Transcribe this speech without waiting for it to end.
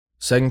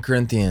2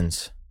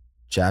 Corinthians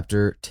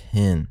chapter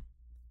 10.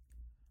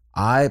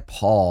 I,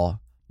 Paul,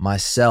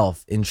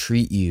 myself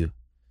entreat you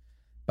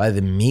by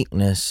the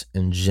meekness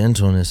and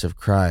gentleness of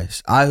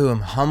Christ. I who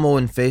am humble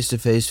and face to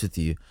face with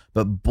you,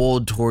 but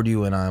bold toward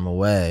you when I am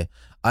away.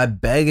 I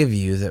beg of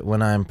you that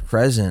when I am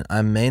present,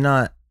 I may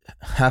not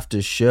have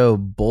to show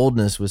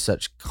boldness with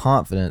such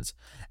confidence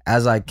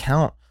as I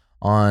count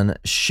on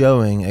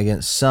showing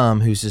against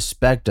some who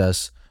suspect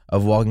us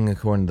of walking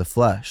according to the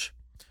flesh.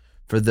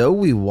 For though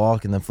we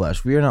walk in the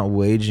flesh, we are not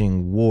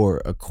waging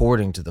war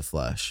according to the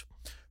flesh.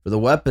 For the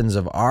weapons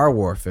of our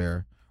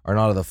warfare are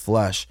not of the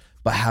flesh,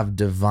 but have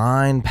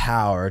divine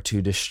power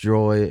to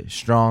destroy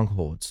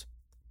strongholds.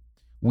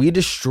 We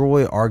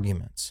destroy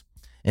arguments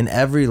and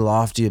every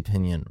lofty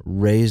opinion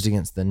raised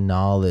against the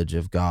knowledge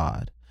of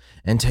God,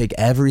 and take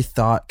every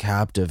thought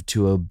captive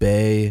to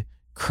obey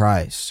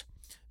Christ,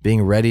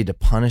 being ready to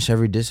punish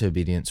every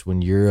disobedience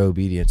when your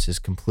obedience is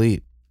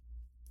complete.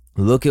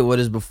 Look at what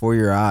is before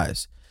your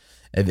eyes.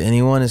 If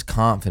anyone is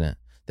confident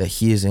that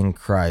he is in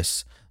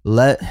Christ,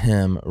 let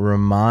him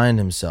remind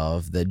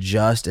himself that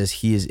just as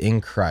he is in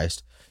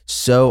Christ,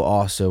 so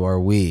also are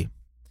we.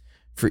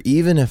 For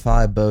even if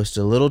I boast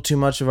a little too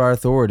much of our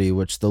authority,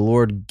 which the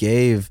Lord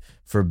gave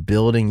for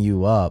building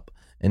you up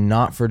and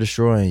not for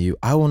destroying you,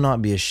 I will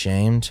not be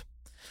ashamed.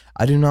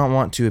 I do not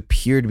want to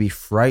appear to be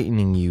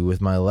frightening you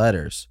with my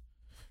letters.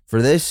 For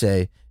they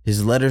say,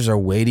 his letters are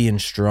weighty and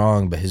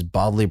strong, but his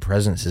bodily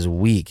presence is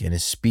weak and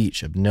his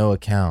speech of no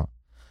account.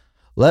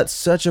 Let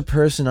such a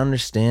person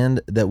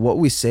understand that what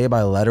we say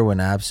by letter when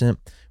absent,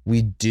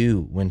 we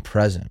do when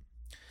present.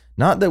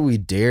 Not that we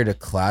dare to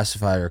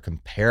classify or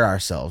compare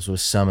ourselves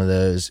with some of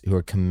those who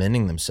are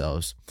commending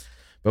themselves,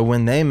 but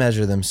when they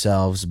measure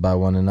themselves by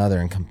one another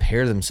and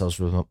compare themselves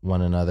with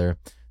one another,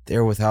 they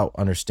are without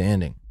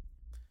understanding.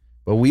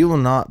 But we will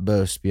not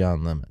boast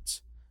beyond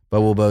limits,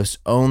 but will boast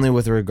only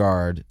with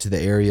regard to the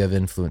area of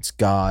influence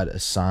God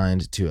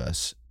assigned to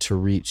us to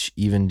reach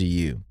even to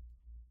you.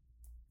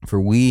 For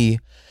we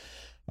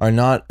are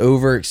not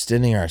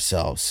overextending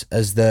ourselves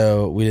as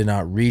though we did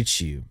not reach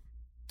you.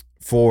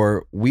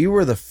 For we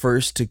were the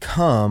first to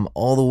come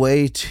all the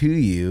way to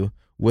you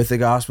with the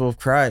gospel of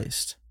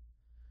Christ.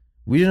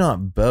 We do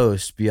not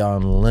boast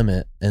beyond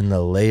limit in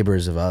the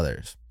labors of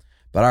others,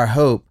 but our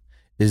hope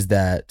is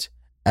that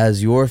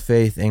as your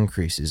faith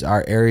increases,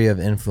 our area of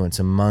influence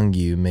among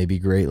you may be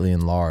greatly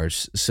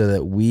enlarged, so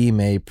that we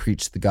may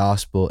preach the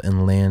gospel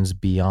in lands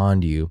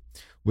beyond you,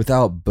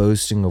 without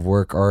boasting of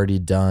work already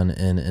done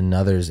in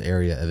another's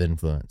area of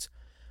influence.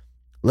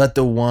 Let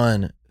the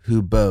one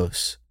who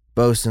boasts,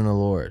 boast in the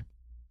Lord.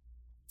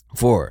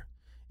 For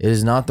it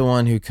is not the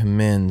one who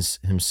commends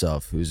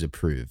himself who is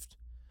approved,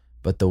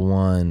 but the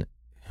one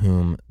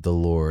whom the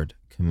Lord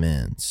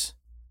commends.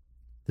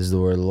 This is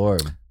the word of the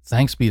Lord.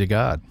 Thanks be to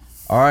God.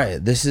 All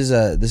right, this is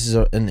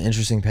an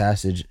interesting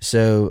passage.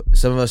 So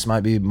some of us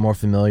might be more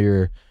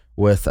familiar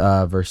with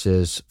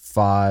verses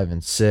 5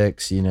 and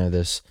 6. You know,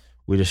 this: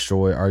 we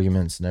destroy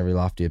arguments and every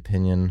lofty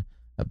opinion,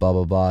 blah,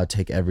 blah, blah,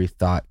 take every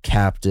thought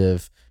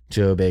captive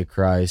to obey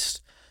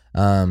Christ.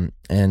 And,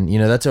 you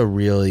know, that's a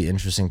really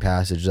interesting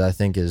passage that I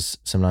think is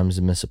sometimes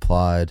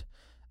misapplied.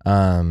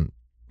 And,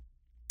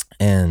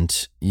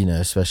 you know,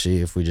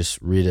 especially if we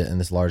just read it in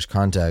this large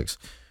context,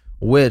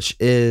 which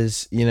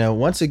is, you know,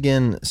 once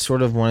again,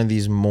 sort of one of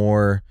these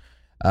more,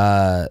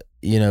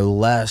 you know,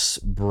 less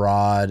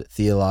broad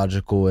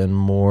theological and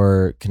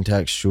more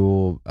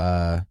contextual,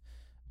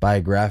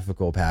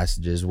 biographical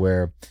passages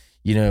where,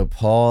 you know,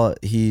 Paul,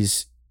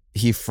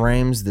 he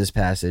frames this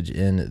passage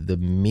in the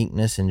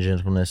meekness and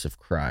gentleness of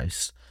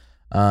Christ,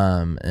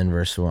 in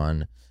verse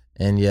 1,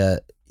 and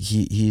yet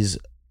he's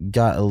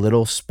got a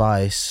little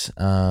spice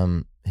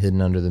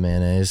hidden under the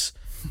mayonnaise.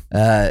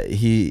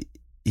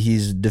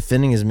 He's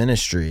defending his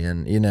ministry,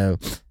 and you know,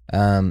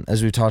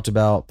 as we talked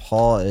about,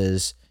 Paul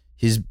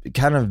he's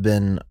kind of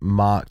been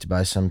mocked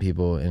by some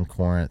people in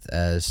Corinth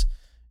as,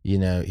 you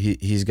know,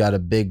 he's got a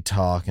big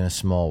talk and a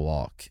small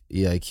walk.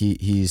 Yeah, like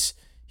he's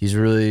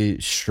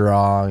really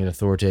strong and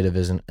authoritative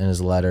in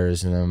his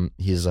letters, and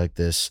he's like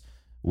this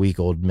weak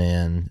old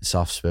man,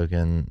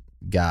 soft-spoken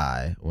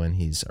guy when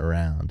he's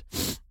around.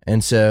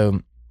 And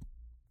so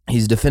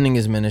he's defending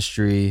his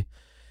ministry,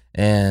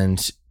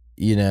 and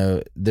you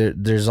know,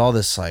 there's all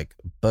this like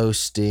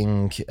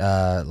boasting,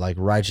 like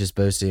righteous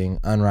boasting,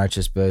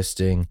 unrighteous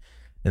boasting.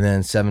 And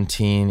then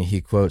 17,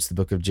 he quotes the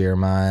book of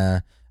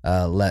Jeremiah,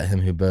 let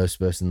him who boasts,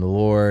 boast in the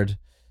Lord.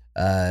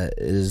 It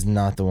is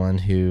not the one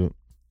who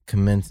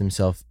commends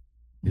himself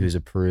who's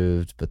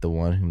approved, but the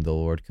one whom the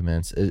Lord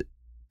commends.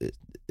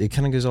 It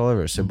kind of goes all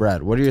over. So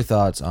Brad, what are your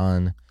thoughts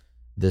on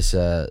this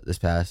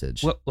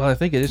passage? Well, I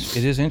think it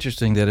is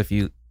interesting that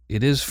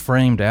it is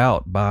framed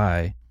out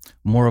by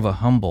more of a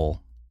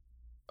humble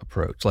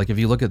approach. Like if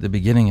you look at the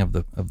beginning of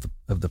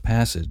the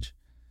passage,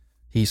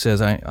 he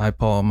says, I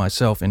Paul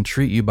myself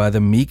entreat you by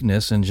the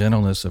meekness and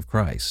gentleness of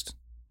Christ.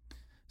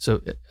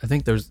 So I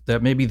think that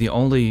may be the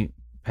only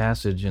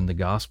passage in the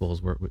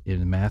Gospels where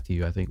in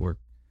Matthew, I think, where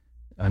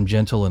I'm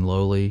gentle and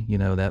lowly, you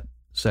know, that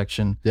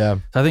section. Yeah.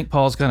 So I think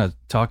Paul's kind of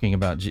talking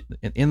about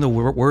in the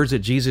words that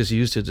Jesus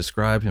used to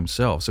describe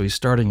himself. So he's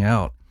starting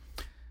out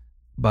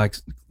by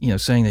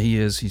saying that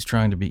he's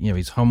trying to be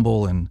he's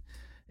humble, and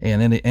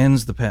then it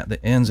ends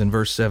in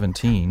verse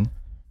 17,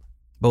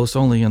 boast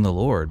only in the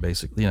Lord.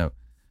 Basically,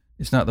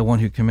 it's not the one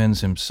who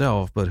commends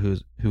himself, but who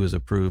is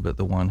approved, but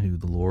the one who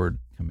the Lord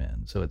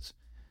commends.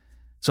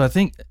 So I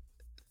think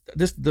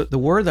the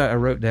word that I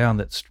wrote down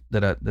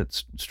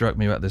that struck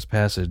me about this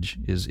passage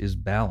is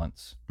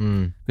balance,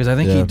 because I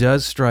think he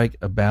does strike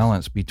a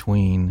balance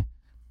between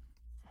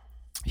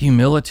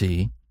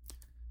humility.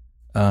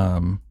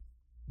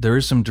 There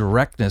is some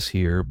directness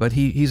here, but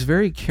he's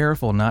very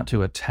careful not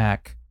to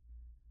attack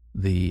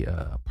the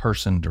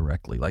person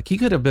directly. Like, he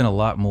could have been a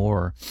lot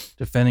more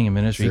defending a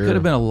ministry. Sure. He could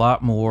have been a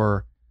lot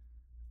more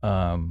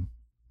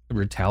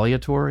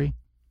retaliatory.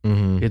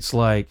 Mm-hmm. It's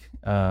like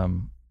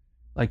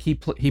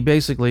he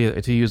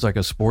basically, to use like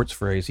a sports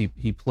phrase,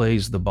 he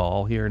plays the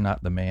ball here,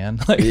 not the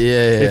man. Like,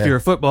 if you're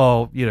a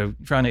football,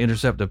 trying to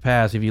intercept a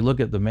pass, if you look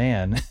at the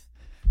man,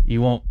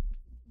 you won't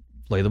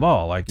play the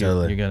ball. Like,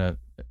 Totally.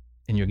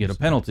 you'll get a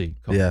penalty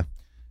call. Yeah.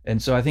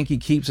 And so I think he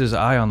keeps his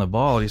eye on the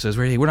ball. He says,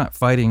 we're not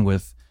fighting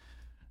with,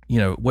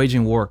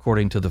 waging war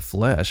according to the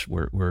flesh.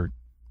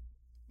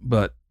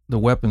 But the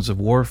weapons of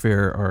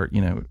warfare are,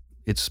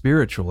 it's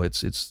spiritual.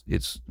 It's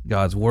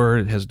God's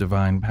word. It has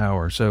divine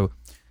power. So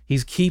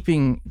he's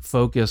keeping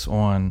focus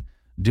on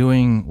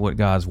doing what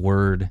God's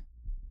word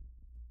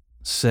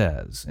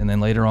says. And then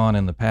later on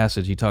in the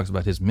passage, he talks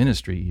about his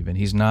ministry even.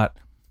 He's not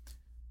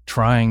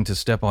trying to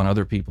step on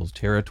other people's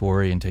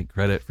territory and take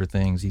credit for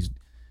things.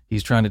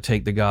 He's trying to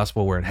take the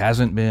gospel where it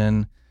hasn't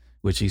been,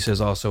 which he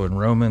says also in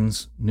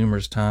Romans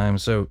numerous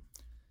times. So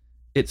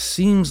it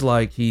seems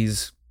like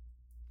he's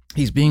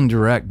being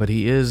direct, but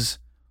he is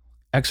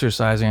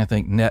exercising, I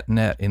think,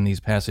 net in these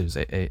passages,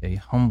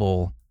 a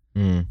humble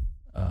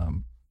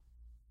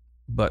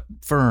but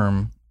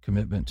firm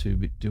commitment to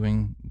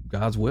doing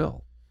God's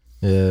will.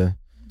 Yeah.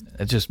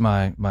 It's just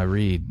my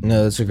read.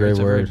 No, that's a great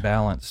word. Very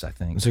balanced, I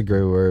think. It's a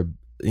great word.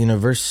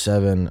 Verse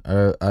 7,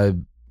 I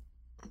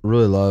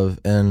really love,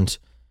 and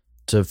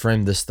to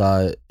frame this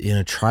thought,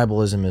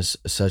 tribalism is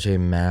such a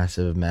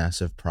massive,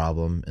 massive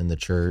problem in the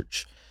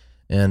church.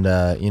 And,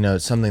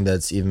 it's something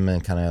that's even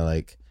been kind of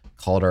like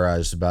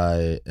cauterized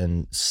by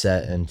and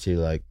set into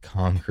like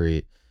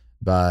concrete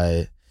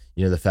by,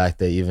 the fact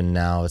that even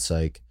now it's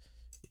like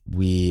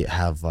we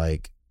have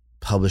like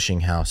publishing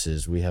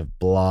houses, we have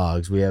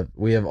blogs,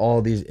 we have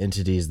all these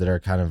entities that are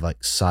kind of like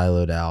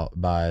siloed out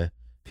by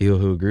people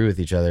who agree with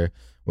each other,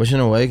 which in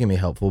a way can be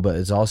helpful, but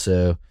it's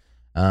also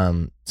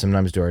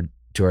sometimes to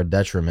our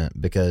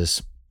detriment,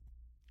 because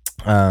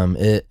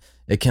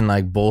it can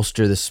like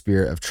bolster the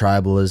spirit of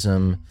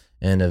tribalism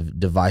and of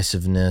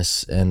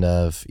divisiveness, and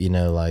of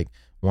like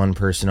one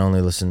person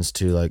only listens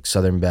to like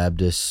Southern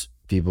Baptist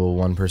people,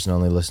 one person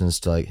only listens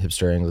to like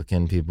hipster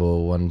Anglican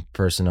people, one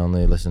person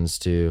only listens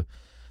to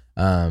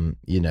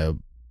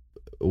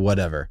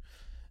whatever,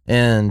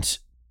 and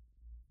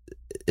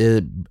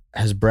it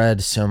has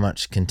bred so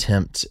much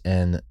contempt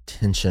and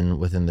tension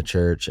within the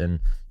church. And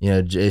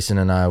Jason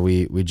and I,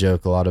 we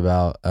joke a lot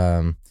about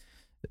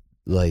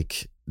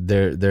like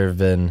there have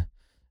been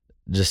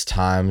just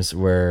times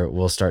where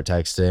we'll start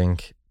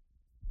texting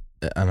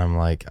and I'm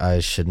like, I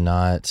should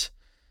not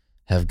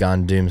have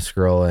gone doom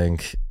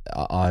scrolling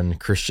on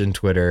Christian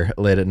Twitter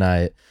late at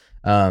night,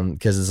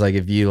 because it's like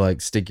if you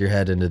like stick your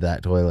head into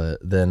that toilet,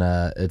 then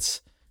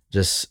it's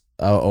just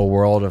a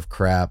world of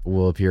crap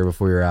will appear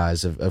before your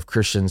eyes of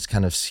Christians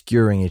kind of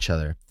skewering each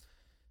other.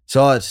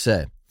 So all that to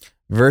say,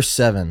 verse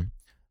 7,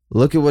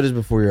 look at what is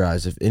before your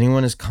eyes. If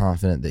anyone is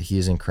confident that he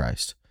is in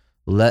Christ,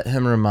 let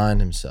him remind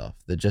himself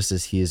that just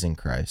as he is in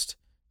Christ,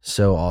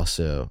 so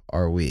also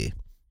are we.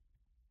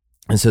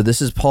 And so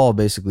this is Paul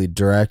basically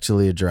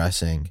directly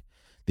addressing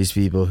these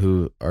people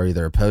who are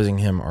either opposing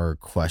him or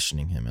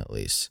questioning him, at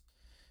least.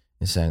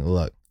 He's saying,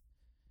 look,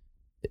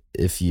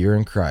 if you're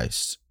in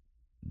Christ,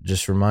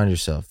 just remind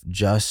yourself,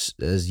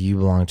 just as you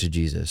belong to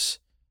Jesus,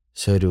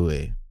 so do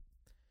we.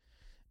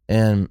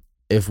 And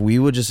if we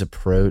would just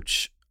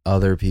approach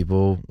other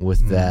people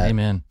with that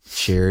Amen.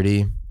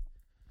 Charity,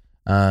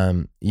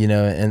 and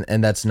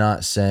that's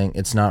not saying,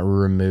 it's not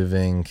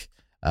removing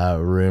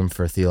room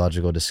for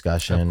theological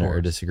discussion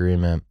or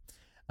disagreement,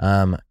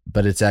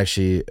 but it's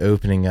actually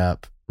opening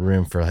up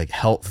room for like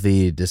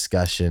healthy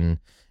discussion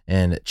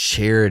and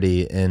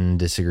charity in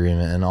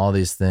disagreement and all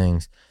these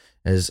things.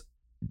 Is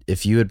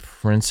if you would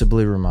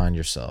principally remind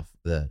yourself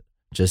that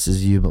just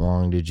as you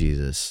belong to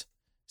Jesus,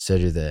 so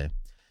do they.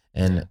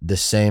 And the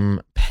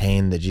same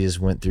pain that Jesus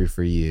went through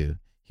for you,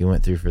 he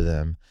went through for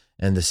them.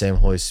 And the same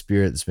Holy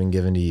Spirit that's been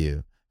given to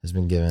you has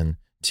been given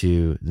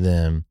to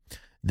them.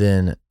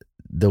 Then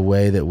the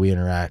way that we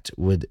interact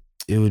would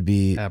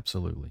be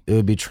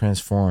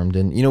transformed.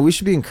 And, we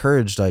should be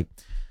encouraged. Like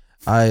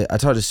I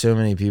talk to so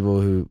many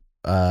people who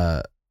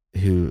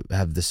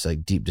have this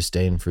like deep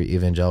disdain for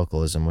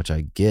evangelicalism, which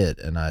I get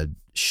and I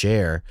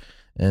share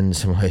in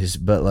some ways,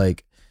 but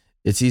like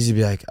it's easy to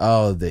be like,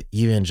 oh, the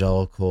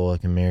evangelical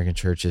like American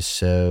church is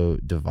so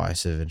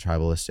divisive and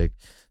tribalistic.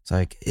 It's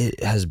like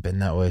it has been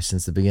that way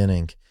since the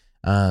beginning,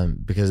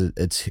 because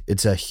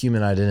it's a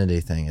human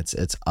identity thing.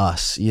 It's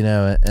us,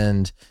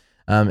 and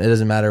it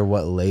doesn't matter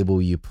what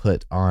label you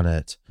put on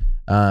it,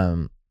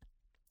 and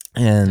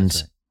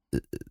That's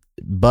right.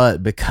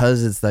 but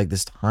because it's like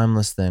this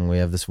timeless thing, we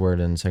have this word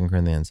in 2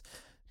 Corinthians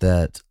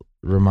that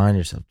remind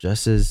yourself,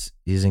 just as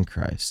he's in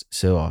Christ,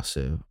 so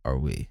also are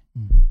we.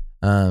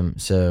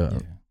 So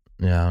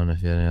yeah, I don't know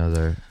if you had any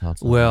other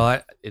thoughts.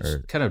 Well,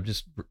 it's kind of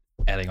just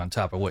adding on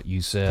top of what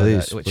you said.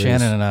 What Please.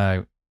 Shannon and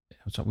I,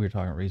 we were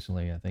talking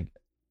recently. I think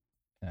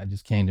I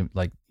just came to,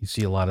 like, you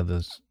see a lot of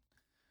this,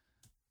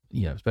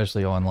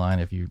 especially online.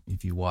 If you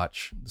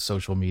watch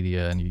social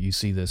media and you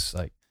see this,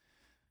 like,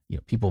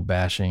 people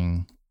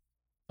bashing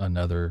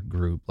another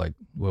group, like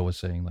Will was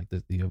saying, like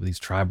these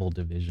tribal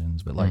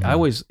divisions. But like I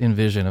always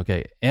envision,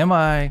 okay,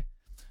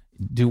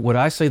 would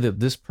I say that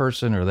this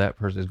person or that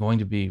person is going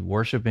to be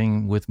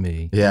worshiping with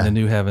me in the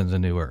new heavens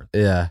and new earth?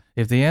 Yeah.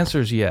 If the answer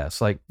is yes,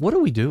 like, what are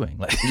we doing?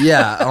 Like,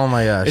 yeah. Oh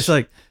my gosh. It's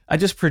like, I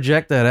just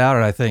project that out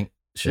and I think,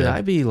 should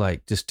I be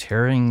like just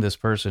tearing this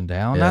person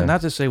down? Yeah.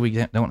 Not to say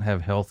we don't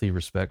have healthy,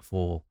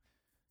 respectful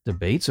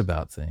debates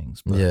about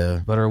things,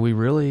 but are we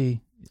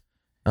really,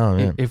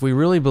 if we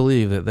really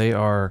believe that they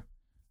are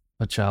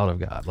a child of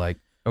God, like,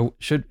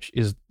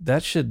 it's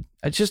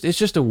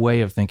just a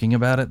way of thinking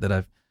about it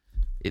that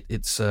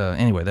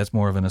anyway, that's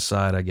more of an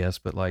aside, I guess,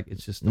 but like,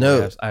 it's just the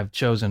way I've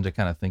chosen to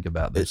kind of think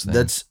about this thing.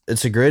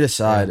 It's a great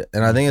aside.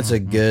 And I think it's a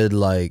good,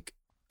 like,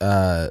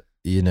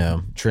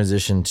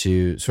 transition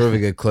to sort of a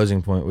good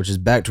closing point, which is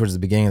back towards the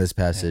beginning of this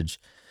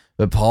passage.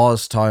 But Paul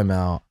is talking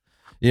about,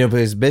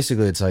 because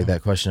basically it's like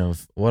that question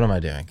of, what am I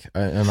doing?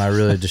 Am I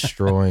really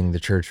destroying the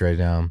church right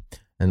now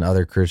and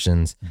other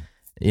Christians?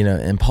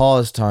 And Paul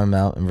is talking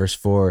about in verse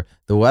 4,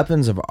 the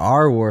weapons of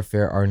our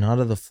warfare are not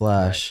of the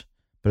flesh,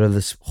 but of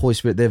the Holy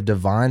Spirit. They have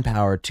divine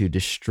power to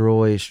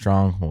destroy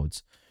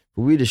strongholds.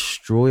 For we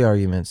destroy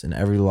arguments and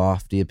every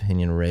lofty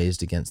opinion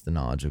raised against the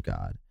knowledge of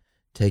God.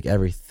 Take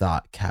every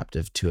thought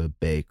captive to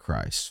obey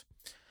Christ.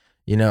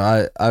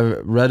 I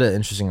read an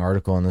interesting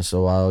article on this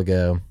a while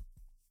ago.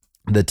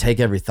 The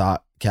take every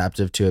thought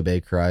captive to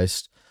obey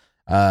Christ.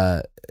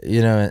 It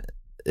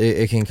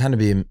can kind of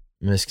be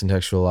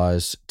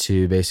miscontextualized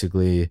to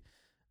basically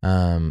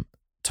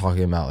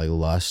talking about like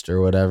lust or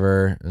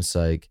whatever. It's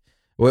like,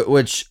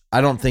 which I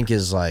don't think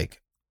is like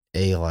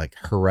a like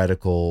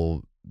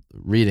heretical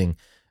reading,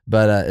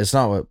 but it's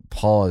not what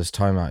Paul is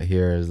talking about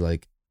here. Is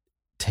like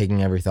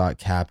taking every thought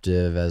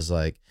captive as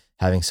like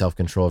having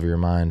self-control of your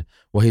mind.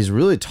 What he's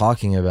really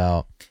talking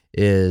about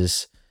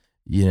is,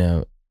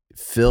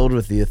 filled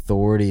with the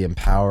authority and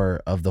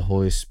power of the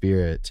Holy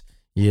Spirit,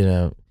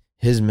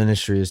 his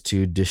ministry is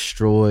to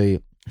destroy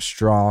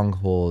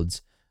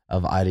strongholds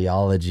of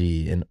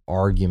ideology and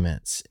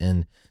arguments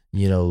and,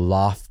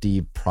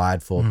 lofty,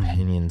 prideful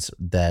opinions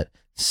that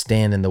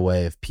stand in the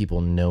way of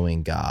people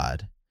knowing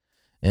God.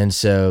 And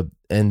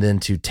then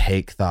to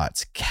take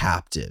thoughts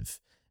captive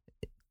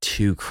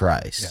to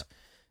Christ.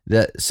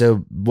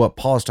 So what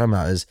Paul's talking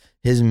about is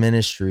his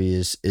ministry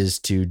is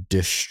to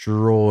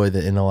destroy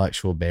the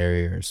intellectual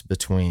barriers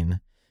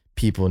between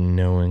people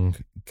knowing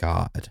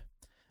God.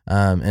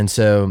 And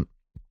so,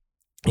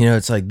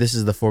 it's like, this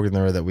is the fork in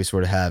the road that we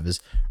sort of have is,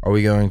 are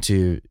we going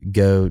to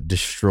go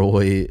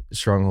destroy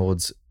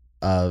strongholds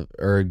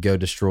or go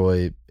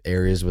destroy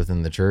areas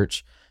within the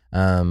church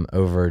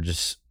over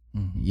just,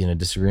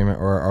 disagreement,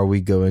 or are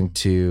we going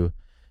to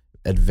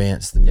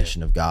advance the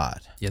mission of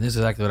God? Yeah, this is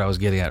exactly what I was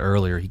getting at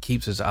earlier. He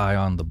keeps his eye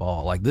on the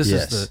ball. Like, this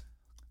is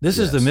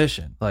the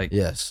mission. Like,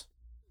 yes.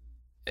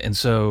 And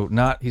so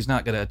he's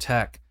not going to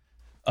attack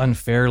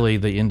unfairly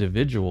the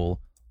individual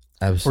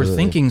for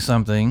thinking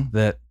something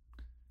that,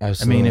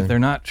 Absolutely. I mean, if they're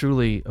not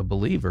truly a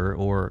believer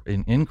or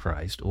in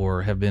Christ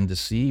or have been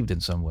deceived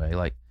in some way,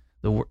 like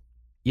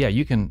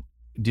you can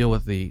deal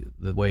with the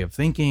way of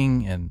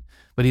thinking,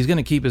 but he's going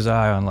to keep his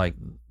eye on like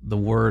the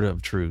word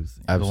of truth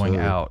going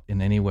out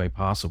in any way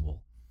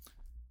possible.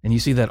 And you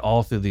see that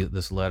all through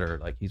this letter,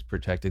 like he's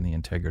protecting the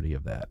integrity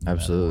of that.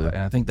 Absolutely. And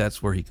I think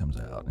that's where he comes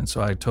out. And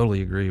so I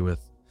totally agree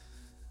with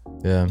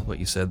what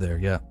you said there.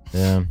 Yeah.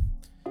 Yeah.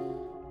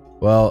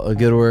 Well, a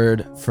good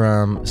word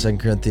from 2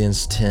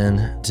 Corinthians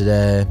 10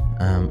 today.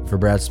 For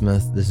Brad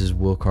Smith, this is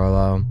Will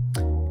Carlisle,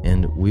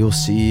 and we will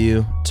see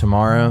you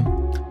tomorrow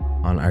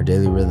on Our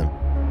Daily Rhythm.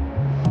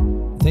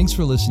 Thanks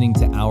for listening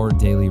to Our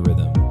Daily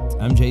Rhythm.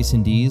 I'm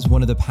Jason Dees,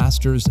 one of the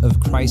pastors of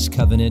Christ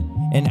Covenant,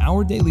 and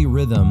Our Daily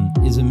Rhythm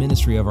is a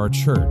ministry of our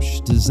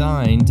church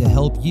designed to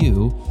help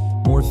you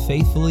more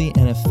faithfully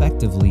and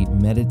effectively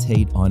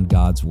meditate on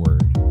God's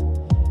Word.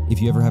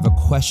 If you ever have a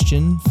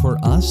question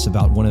for us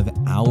about one of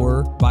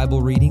our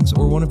Bible readings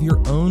or one of your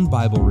own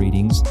Bible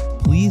readings,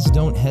 please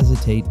don't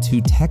hesitate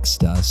to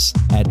text us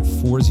at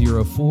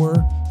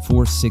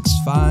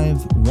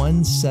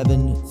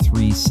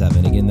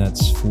 404-465-1737. Again,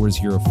 that's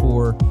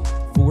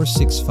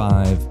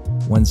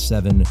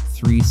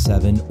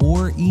 404-465-1737,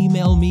 or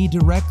email me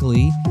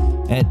directly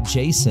at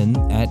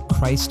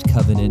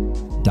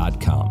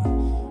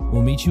jason@christcovenant.com.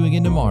 We'll meet you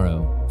again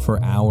tomorrow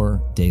for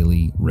Our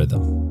Daily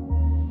Rhythm.